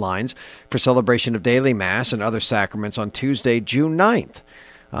guidelines for celebration of daily Mass and other sacraments on Tuesday, June 9th.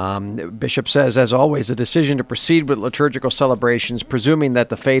 Bishop says, as always, the decision to proceed with liturgical celebrations, presuming that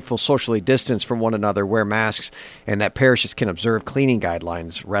the faithful socially distance from one another, wear masks, and that parishes can observe cleaning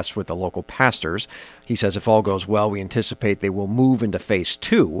guidelines, rests with the local pastors. He says if all goes well, we anticipate they will move into Phase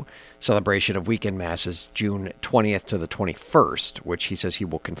 2, celebration of weekend masses, June 20th to the 21st, which he says he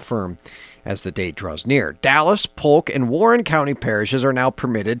will confirm as the date draws near. Dallas, Polk, and Warren County parishes are now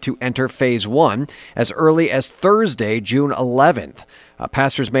permitted to enter Phase 1 as early as Thursday, June 11th.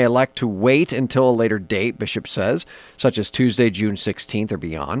 Pastors may elect to wait until a later date, Bishop says, such as Tuesday, June 16th or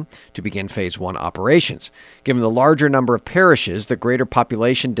beyond, to begin Phase 1 operations. Given the larger number of parishes, the greater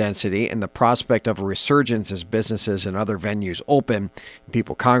population density, and the prospect of a resurgence as businesses and other venues open and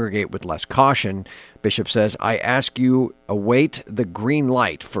people congregate with less caution, Bishop says, I ask you await the green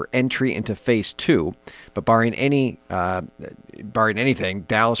light for entry into Phase 2, but barring anything,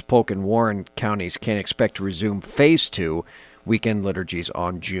 Dallas, Polk, and Warren counties can expect to resume Phase 2 weekend liturgies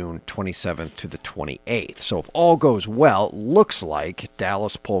on June 27th to the 28th. So if all goes well, looks like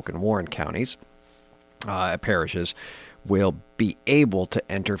Dallas, Polk, and Warren counties parishes will be able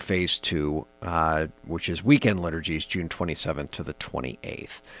to enter Phase 2, which is weekend liturgies, June 27th to the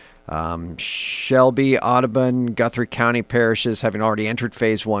 28th. Shelby, Audubon, Guthrie County parishes, having already entered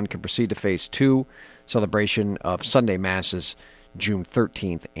Phase 1, can proceed to Phase 2, celebration of Sunday Masses, June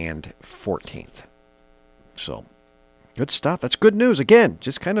 13th and 14th. So, good stuff. That's good news. Again,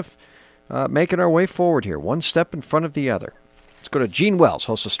 just kind of making our way forward here, one step in front of the other. Let's go to Gene Wells,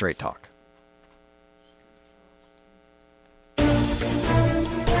 host of Straight Talk.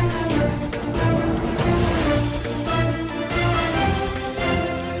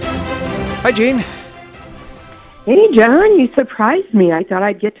 Hi, Gene. Hey, John, you surprised me. I thought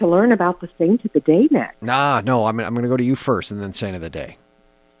I'd get to learn about the saint of the day next. No, I'm going to go to you first and then saint of the day.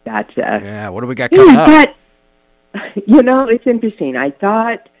 Gotcha. Yeah, what do we got coming up? You know, it's interesting. I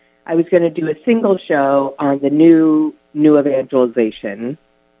thought I was going to do a single show on the new evangelization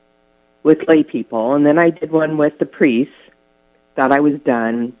with lay people, and then I did one with the priests. Thought I was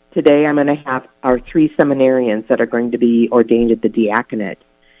done. Today I'm going to have our 3 seminarians that are going to be ordained at the diaconate.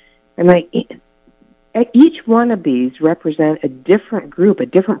 And each one of these represent a different group, a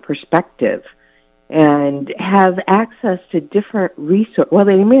different perspective. and have access to different resources. Well,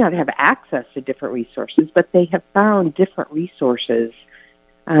 they may not have access to different resources, but they have found different resources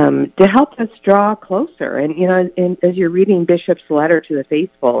to help us draw closer. And, you know, as you're reading Bishop's letter to the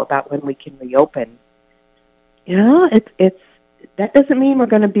faithful about when we can reopen, you know, it's that doesn't mean we're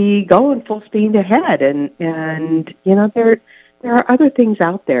going to be going full speed ahead. And you know, there are other things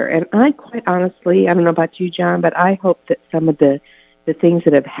out there. And I quite honestly, I don't know about you, John, but I hope that some of the things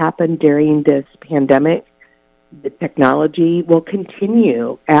that have happened during this pandemic, the technology will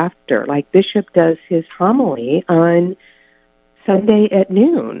continue after, like Bishop does his homily on Sunday at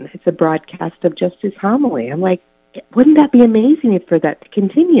noon. It's a broadcast of just his homily. I'm like, wouldn't that be amazing for that to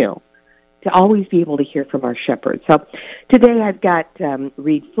continue, to always be able to hear from our shepherds? So today I've got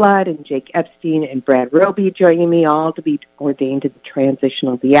Reed Flood and Jake Epstein and Brad Roby joining me, all to be ordained to the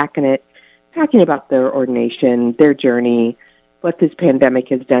transitional diaconate, talking about their ordination, their journey, what this pandemic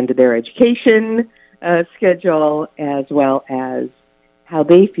has done to their education schedule, as well as how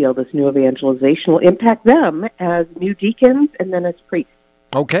they feel this new evangelization will impact them as new deacons and then as priests.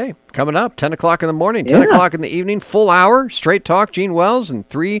 Okay, coming up, 10 o'clock in the morning, 10 o'clock in the evening, full hour, straight talk, Gene Wells, and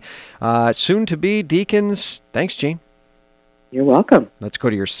 3 soon-to-be deacons. Thanks, Gene. You're welcome. Let's go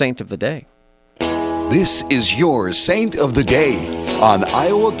to your saint of the day. This is your Saint of the Day on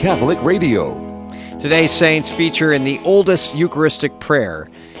Iowa Catholic Radio. Today's saints feature in the oldest Eucharistic prayer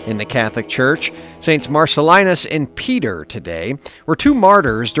in the Catholic Church. Saints Marcellinus and Peter today were 2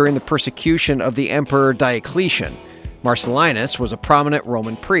 martyrs during the persecution of the Emperor Diocletian. Marcellinus was a prominent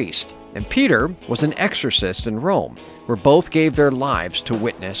Roman priest, and Peter was an exorcist in Rome, where both gave their lives to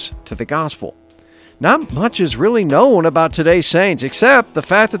witness to the gospel. Not much is really known about today's saints, except the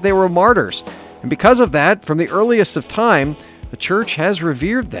fact that they were martyrs. And because of that, from the earliest of time, the Church has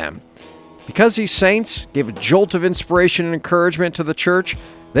revered them. Because these saints gave a jolt of inspiration and encouragement to the Church,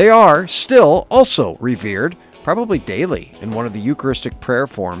 they are still also revered, probably daily, in one of the Eucharistic prayer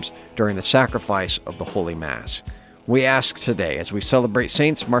forms during the sacrifice of the Holy Mass. We ask today, as we celebrate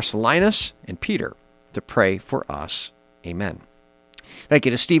Saints Marcellinus and Peter, to pray for us. Amen. Thank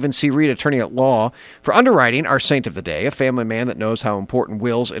you to Stephen C. Reed, attorney at law, for underwriting our Saint of the Day, a family man that knows how important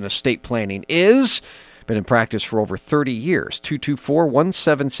wills and estate planning is. Been in practice for over 30 years.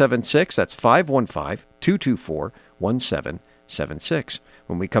 224-1776. That's 515-224-1776.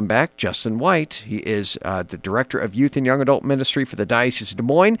 When we come back, Justin White, he is the Director of Youth and Young Adult Ministry for the Diocese of Des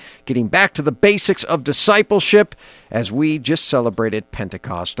Moines, getting back to the basics of discipleship as we just celebrated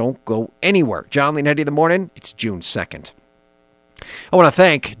Pentecost. Don't go anywhere. Jon Leonetti in the morning. It's June 2nd. I want to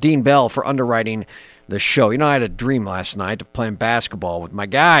thank Dean Bell for underwriting the show. You know, I had a dream last night of playing basketball with my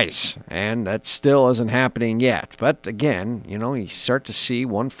guys, and that still isn't happening yet. But again, you know, you start to see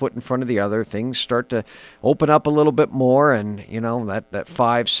one foot in front of the other. Things start to open up a little bit more, and, you know, that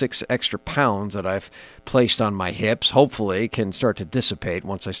 5-6 extra pounds that I've placed on my hips hopefully can start to dissipate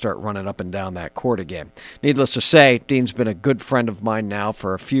once I start running up and down that court again. Needless to say, Dean's been a good friend of mine now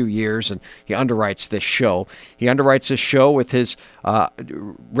for a few years, and he underwrites this show. He underwrites this show with his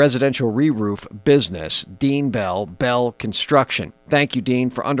residential re-roof business, Dean Bell, Bell Construction. Thank you,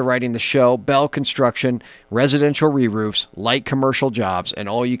 Dean, for underwriting the show. Bell Construction, residential re-roofs, light commercial jobs, and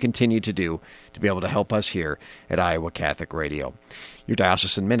all you continue to do to be able to help us here at Iowa Catholic Radio. Your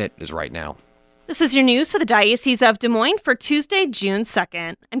Diocesan Minute is right now. This is your news for the Diocese of Des Moines for Tuesday, June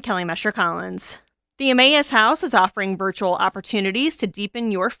 2nd. I'm Kelly Mesher-Collins. The Emmaus House is offering virtual opportunities to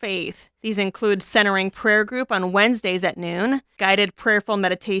deepen your faith. These include Centering Prayer Group on Wednesdays at noon, guided prayerful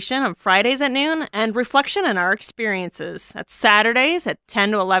meditation on Fridays at noon, and reflection on our experiences. That's Saturdays at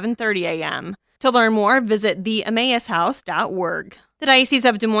 10 to 11:30 a.m. To learn more, visit theemmaushouse.org. The Diocese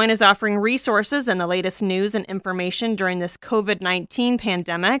of Des Moines is offering resources and the latest news and information during this COVID-19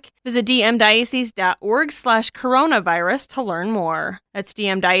 pandemic. Visit dmdiocese.org/coronavirus to learn more. That's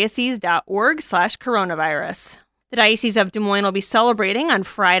dmdiocese.org/coronavirus. The Diocese of Des Moines will be celebrating on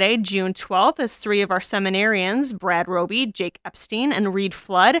Friday, June 12th, as 3 of our seminarians, Brad Roby, Jake Epstein, and Reed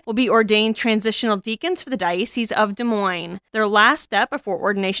Flood, will be ordained transitional deacons for the Diocese of Des Moines, their last step before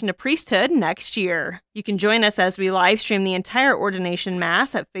ordination to priesthood next year. You can join us as we live stream the entire ordination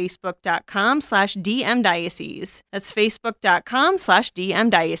mass at facebook.com/dmdiocese. That's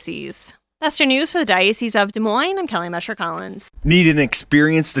facebook.com/dmdiocese. That's your news for the Diocese of Des Moines. I'm Kelly Mesher-Collins. Need an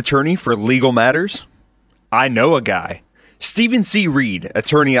experienced attorney for legal matters? I know a guy. Stephen C. Reed,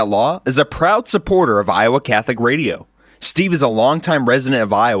 attorney at law, is a proud supporter of Iowa Catholic Radio. Steve is a longtime resident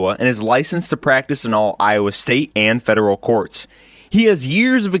of Iowa and is licensed to practice in all Iowa state and federal courts. He has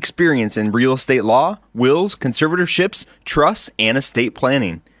years of experience in real estate law, wills, conservatorships, trusts, and estate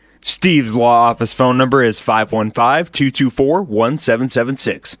planning. Steve's law office phone number is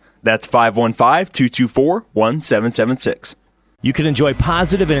 515-224-1776. That's 515-224-1776. You can enjoy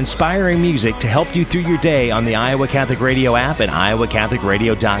positive and inspiring music to help you through your day on the Iowa Catholic Radio app and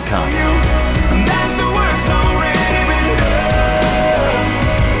iowacatholicradio.com.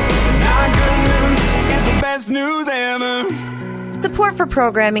 News ever. Support for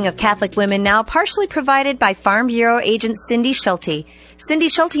programming of Catholic Women Now partially provided by Farm Bureau agent Cindy Schulte. Cindy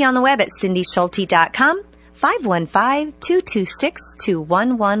Schulte on the web at cindyschulte.com,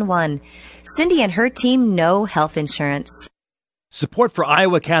 515-226-2111. Cindy and her team know health insurance. Support for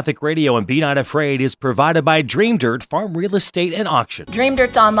Iowa Catholic Radio and Be Not Afraid is provided by Dream Dirt Farm Real Estate and Auction. Dream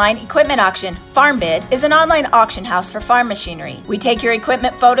Dirt's online equipment auction, Farm Bid, is an online auction house for farm machinery. We take your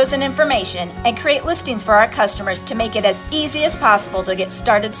equipment photos and information and create listings for our customers to make it as easy as possible to get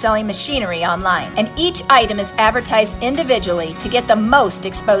started selling machinery online. And each item is advertised individually to get the most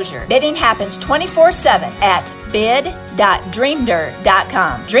exposure. Bidding happens 24/7 at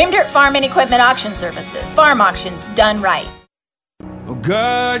bid.dreamdirt.com. Dream Dirt Farm and Equipment Auction Services. Farm auctions done right. Oh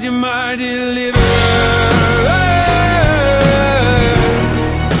God, you're my deliverer.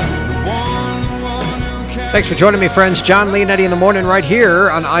 Thanks for joining me, friends. Jon Leonetti in the morning right here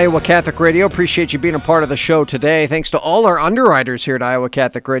on Iowa Catholic Radio. Appreciate you being a part of the show today. Thanks to all our underwriters here at Iowa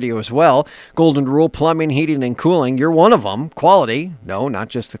Catholic Radio as well. Golden Rule Plumbing, Heating, and Cooling. You're one of them. Quality. No, not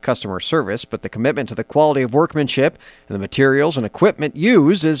just the customer service, but the commitment to the quality of workmanship and the materials and equipment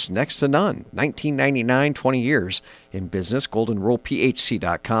used is next to none. 1999, 20 years in business.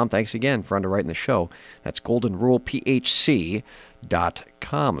 GoldenRulePHC.com. Thanks again for underwriting the show. That's GoldenRulePHC.com.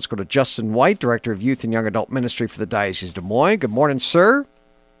 Let's go to Justin White, Director of Youth and Young Adult Ministry for the Diocese of Des Moines. Good morning, sir.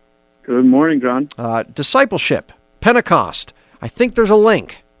 Good morning, John. Discipleship, Pentecost. I think there's a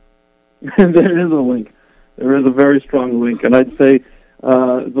link. There is a link. There is a very strong link. And I'd say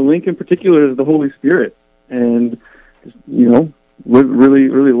the link in particular is the Holy Spirit. And,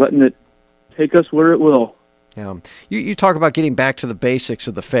 really letting it take us where it will. Yeah. You talk about getting back to the basics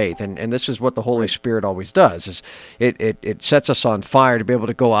of the faith, and this is what the Holy Spirit always does. Is it sets us on fire to be able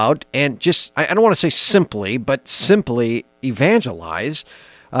to go out and just, I don't want to say simply, but simply evangelize.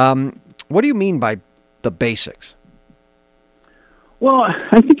 What do you mean by the basics? Well,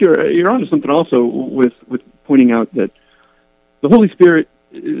 I think you're onto something also with pointing out that the Holy Spirit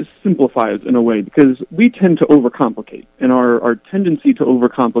simplifies in a way, because we tend to overcomplicate, and our tendency to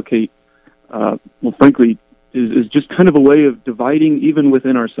overcomplicate, frankly, is just kind of a way of dividing even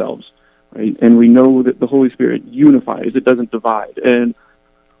within ourselves, right? And we know that the Holy Spirit unifies; it doesn't divide. And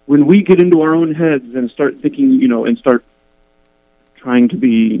when we get into our own heads and start thinking, and start trying to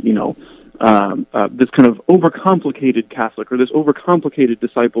be, this kind of overcomplicated Catholic or this overcomplicated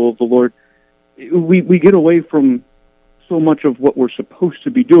disciple of the Lord, we get away from so much of what we're supposed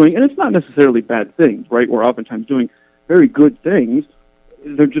to be doing. And it's not necessarily bad things, right? We're oftentimes doing very good things.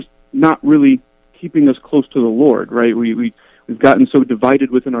 They're just not really keeping us close to the Lord, right? We've gotten so divided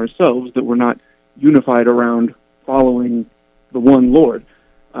within ourselves that we're not unified around following the one Lord.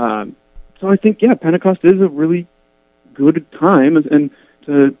 So I think, Pentecost is a really good time and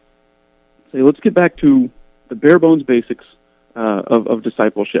to say, let's get back to the bare bones basics of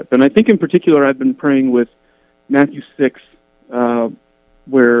discipleship. And I think in particular, I've been praying with Matthew 6,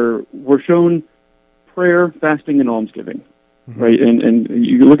 where we're shown prayer, fasting, and almsgiving, right? And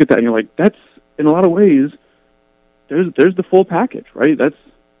you look at that and you're like, that's, in a lot of ways, there's the full package, right?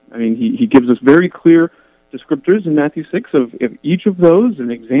 He gives us very clear descriptors in Matthew 6 of each of those and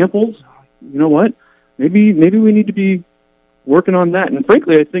examples. You know what? Maybe we need to be working on that. And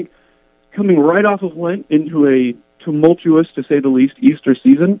frankly, I think coming right off of Lent into a tumultuous, to say the least, Easter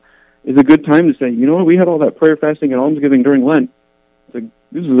season is a good time to say, you know what? We had all that prayer, fasting, and almsgiving during Lent. This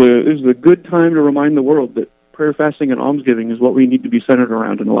is a good time to remind the world that prayer, fasting, and almsgiving is what we need to be centered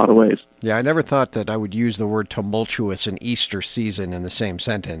around in a lot of ways. Yeah, I never thought that I would use the word tumultuous and Easter season in the same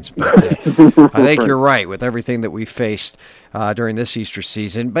sentence, but I think you're right with everything that we faced during this Easter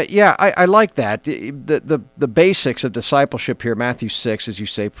season. But yeah, I like that. The basics of discipleship here, Matthew 6, as you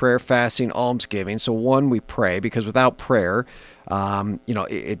say, prayer, fasting, almsgiving. So one, we pray, because without prayer,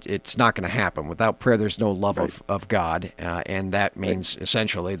 it's not going to happen. Without prayer, there's no love of God, and that means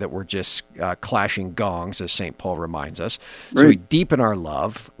essentially that we're just clashing gongs, as St. Paul reminds us. So we deepen our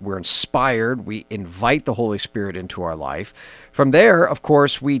love, we're inspired, we invite the Holy Spirit into our life. From there, of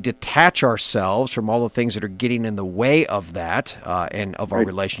course, we detach ourselves from all the things that are getting in the way of that and of our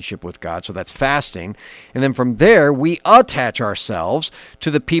relationship with God. So that's fasting. And then from there, we attach ourselves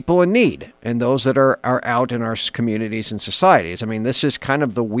to the people in need and those that are out in our communities and societies. This is kind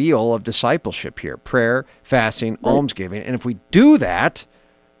of the wheel of discipleship here: prayer, fasting, almsgiving. And if we do that,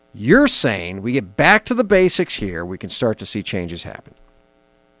 You're saying we get back to the basics here, we can start to see changes happen.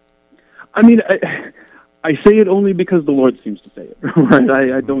 I mean, I say it only because the Lord seems to say it, right?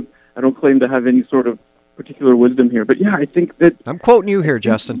 I don't claim to have any sort of particular wisdom here, but yeah, I think that I'm quoting you here,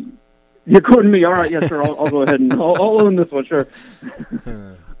 Justin. You're quoting me. All right, yes, sir. I'll go ahead and I'll own this one, sure.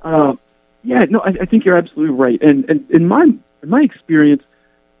 Yeah, no, I think you're absolutely right. And in my experience,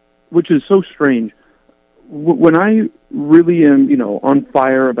 which is so strange, when I really am, on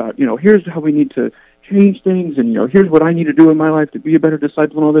fire about, here's how we need to change things, and here's what I need to do in my life to be a better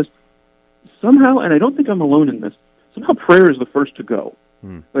disciple and all this. Somehow, and I don't think I'm alone in this, somehow prayer is the first to go.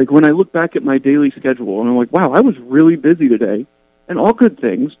 Like when I look back at my daily schedule and I'm like, wow, I was really busy today, and all good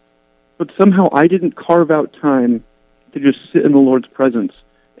things, but somehow I didn't carve out time to just sit in the Lord's presence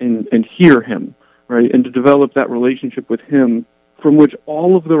and hear Him, right, and to develop that relationship with Him from which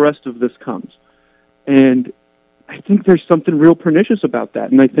all of the rest of this comes. And I think there's something real pernicious about that,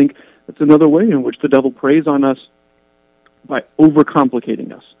 and I think that's another way in which the devil preys on us by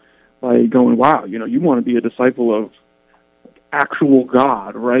overcomplicating us, by going, wow, you want to be a disciple of actual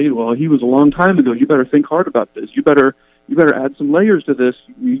God, right? Well, He was a long time ago. You better think hard about this. You better add some layers to this.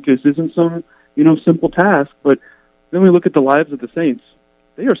 This isn't some, simple task. But then we look at the lives of the saints.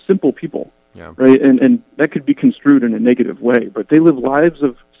 They are simple people, right? And that could be construed in a negative way, but they live lives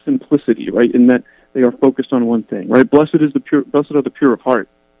of simplicity, right? In that they are focused on one thing, right? Blessed are the pure of heart.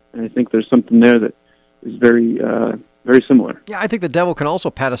 And I think there's something there that is very, very similar. Yeah, I think the devil can also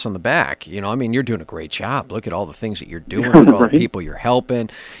pat us on the back. You're doing a great job. Look at all the things that you're doing, look at all the people you're helping.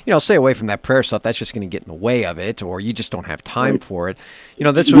 Stay away from that prayer stuff. That's just going to get in the way of it, or you just don't have time for it. You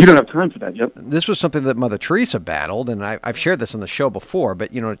don't have time for that, yep. This was something that Mother Teresa battled, and I've shared this on the show before,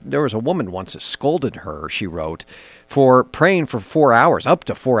 but, there was a woman once that scolded her, she wrote, for praying for 4 hours, up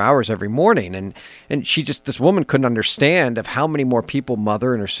to 4 hours every morning. And this woman couldn't understand of how many more people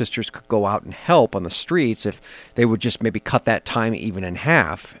Mother and her sisters could go out and help on the streets if they would just maybe cut that time even in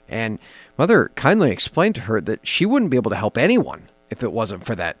half. And Mother kindly explained to her that she wouldn't be able to help anyone if it wasn't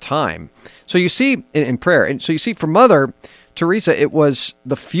for that time. So you see in prayer, and so you see for Mother Teresa, it was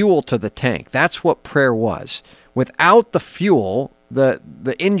the fuel to the tank. That's what prayer was. Without the fuel, the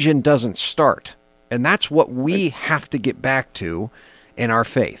engine doesn't start. And that's what we have to get back to in our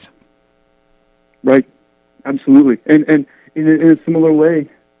faith. Right. Absolutely. And in a similar way,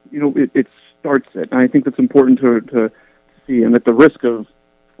 it starts it. And I think that's important to see. And at the risk of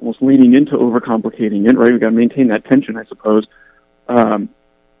almost leaning into overcomplicating it, right? We've got to maintain that tension, I suppose.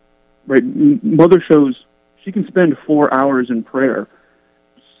 Right. Mother shows she can spend 4 hours in prayer,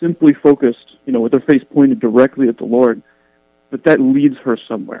 simply focused, with her face pointed directly at the Lord. But that leads her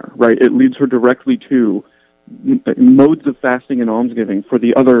somewhere, right? It leads her directly to modes of fasting and almsgiving for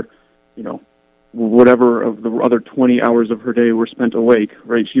the other, whatever of the other 20 hours of her day were spent awake,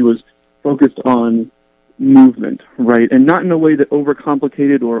 right? She was focused on movement, right? And not in a way that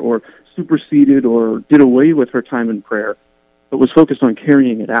overcomplicated or superseded or did away with her time in prayer, but was focused on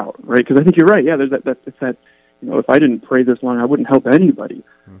carrying it out, right? Because I think you're right. Yeah, there's that, if I didn't pray this long, I wouldn't help anybody.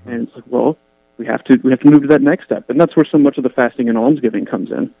 Mm-hmm. And it's like, well, we have to move to that next step, and that's where so much of the fasting and almsgiving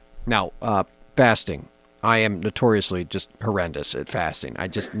comes in. Now, fasting. I am notoriously just horrendous at fasting. I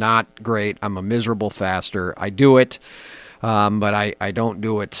just not great. I'm a miserable faster. I do it, but I don't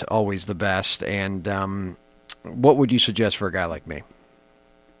do it always the best. And what would you suggest for a guy like me?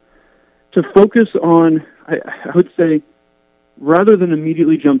 To focus on, I would say, rather than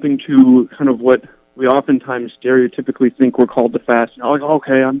immediately jumping to kind of what we oftentimes stereotypically think we're called to fast. Like,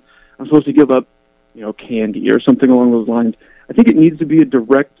 okay, I'm supposed to give up, candy or something along those lines. I think it needs to be a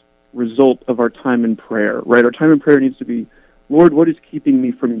direct result of our time in prayer, right? Our time in prayer needs to be, Lord, what is keeping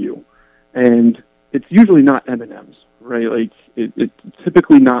me from you? And it's usually not M&Ms, right? Like, it's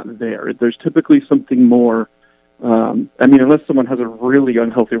typically not there. There's typically something more. Unless someone has a really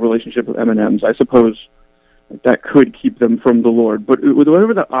unhealthy relationship with M&Ms, I suppose that could keep them from the Lord. But with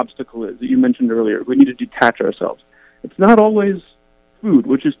whatever that obstacle is that you mentioned earlier, we need to detach ourselves. It's not always food,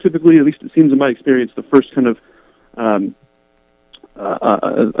 which is typically, at least it seems in my experience, the first kind of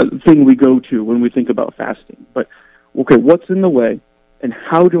thing we go to when we think about fasting. But, okay, what's in the way, and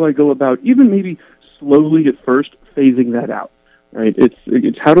how do I go about, even maybe slowly at first, phasing that out, right?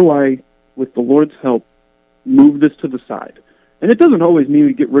 It's how do I, with the Lord's help, move this to the side? And it doesn't always mean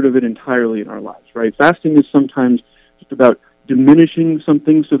we get rid of it entirely in our lives, right? Fasting is sometimes just about diminishing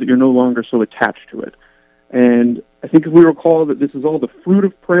something so that you're no longer so attached to it. And I think if we recall that this is all the fruit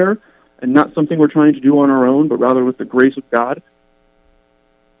of prayer and not something we're trying to do on our own, but rather with the grace of God,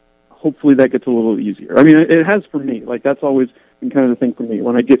 hopefully that gets a little easier. It has for me. Like, that's always been kind of the thing for me.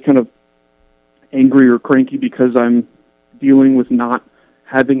 When I get kind of angry or cranky because I'm dealing with not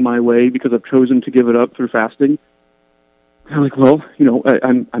having my way because I've chosen to give it up through fasting. I'm like, well,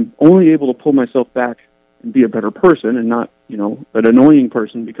 I'm only able to pull myself back and be a better person and not, an annoying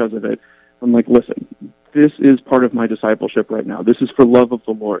person because of it. I'm like, listen, this is part of my discipleship right now. This is for love of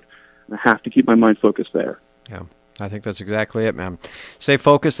the Lord. And I have to keep my mind focused there. Yeah, I think that's exactly it, man. Stay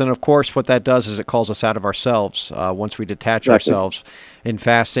focused, and of course what that does is it calls us out of ourselves once we detach ourselves in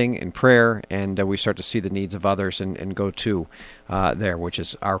fasting, in prayer, and we start to see the needs of others and go to there, which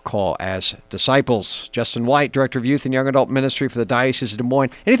is our call as disciples. Justin White, Director of Youth and Young Adult Ministry for the Diocese of Des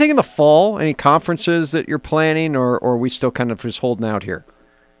Moines. Anything in the fall? Any conferences that you're planning, or are we still kind of just holding out here?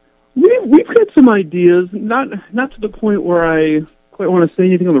 We've got some ideas, not to the point where I quite want to say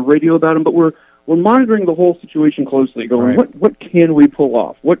anything on the radio about them, but we're monitoring the whole situation closely, going, what can we pull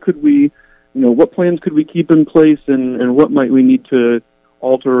off? What could we, what plans could we keep in place, and what might we need to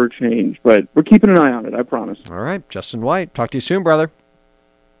alter or change? But we're keeping an eye on it, I promise. All right, Justin White. Talk to you soon, brother.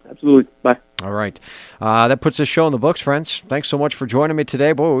 Absolutely. Bye. All right. That puts this show in the books, friends. Thanks so much for joining me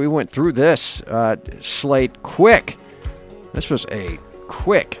today. Boy, we went through this slate quick. This was a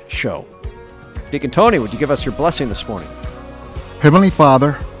quick show. Deacon Tony, would you give us your blessing this morning? Heavenly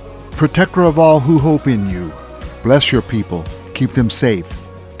Father, protector of all who hope in you, bless your people, keep them safe,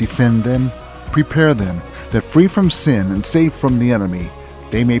 defend them, prepare them, that free from sin and safe from the enemy,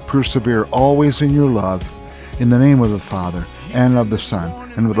 they may persevere always in your love. In the name of the Father, and of the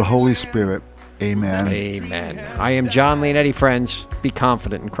Son, and of the Holy Spirit. Amen. Amen. I am Jon Leonetti, friends. Be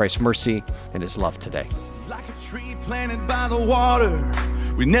confident in Christ's mercy and His love today. Like a tree planted by the water,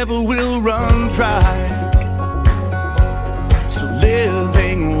 we never will run dry. So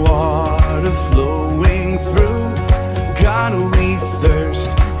living water flowing through, God, we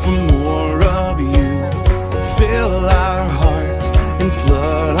thirst for more of you. Fill our hearts and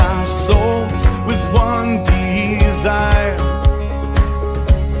flood our souls with one desire,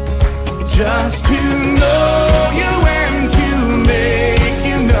 just to know you and to make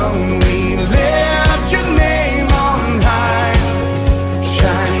you known. We lift your name on high.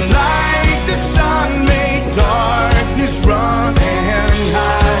 Shine like the sun, make darkness run and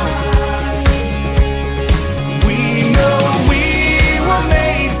hide. We know we were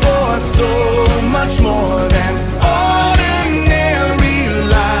made for so much more than ordinary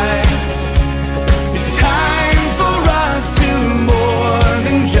life. It's time for us to more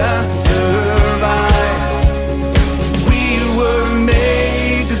than just survive. We were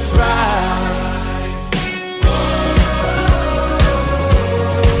made to thrive.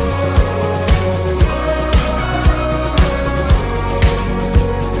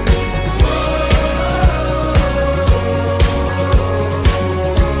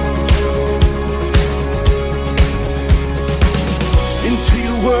 Into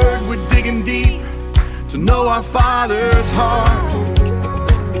your word we're digging deep to know our Father's heart.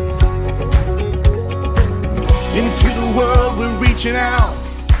 Into the world we're reaching out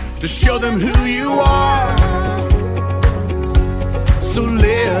to show them who you are. So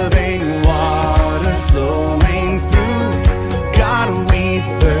living water flowing through, God, we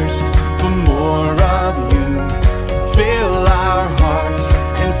thirst for more of you. Fill our hearts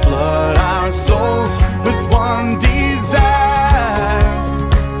and flood our souls with one desire,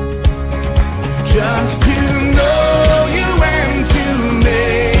 just to know you and to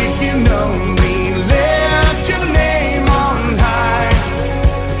make you known. We lift your name on high.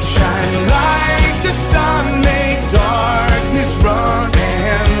 Shine like the sun, make darkness run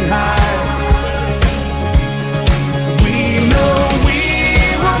and hide. We know we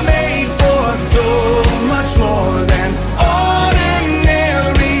were made for so much more than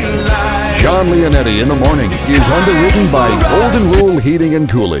ordinary life. Jon Leonetti in the Morning is underwritten by Golden Rule Heating and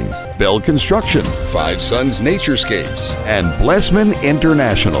Cooling, Bell Construction, Five Sons Naturescapes, and Blessman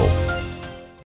International.